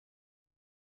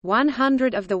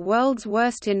100 of the world's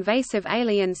worst invasive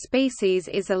alien species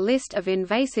is a list of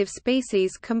invasive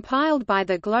species compiled by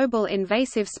the Global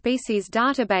Invasive Species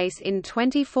Database in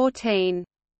 2014.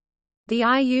 The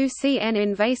IUCN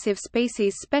Invasive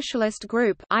Species Specialist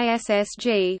Group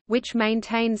 (ISSG), which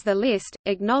maintains the list,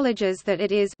 acknowledges that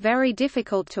it is very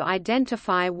difficult to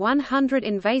identify 100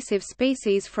 invasive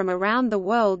species from around the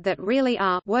world that really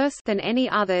are worse than any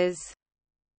others.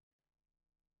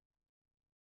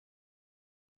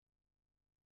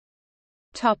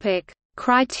 Topic: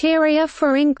 Criteria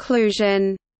for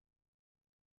inclusion.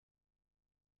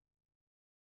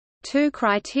 Two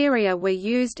criteria were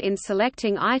used in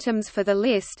selecting items for the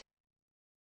list: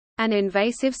 an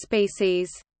invasive species'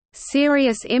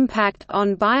 serious impact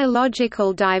on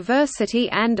biological diversity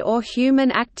and/or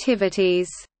human activities,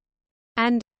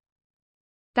 and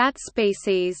that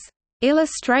species'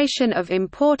 illustration of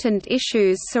important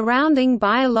issues surrounding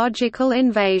biological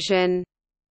invasion.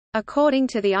 According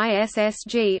to the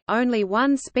ISSG, only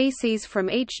one species from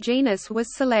each genus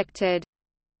was selected.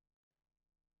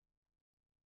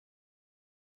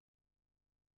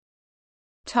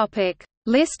 Topic: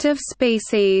 List of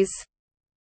species.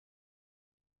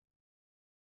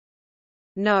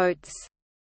 Notes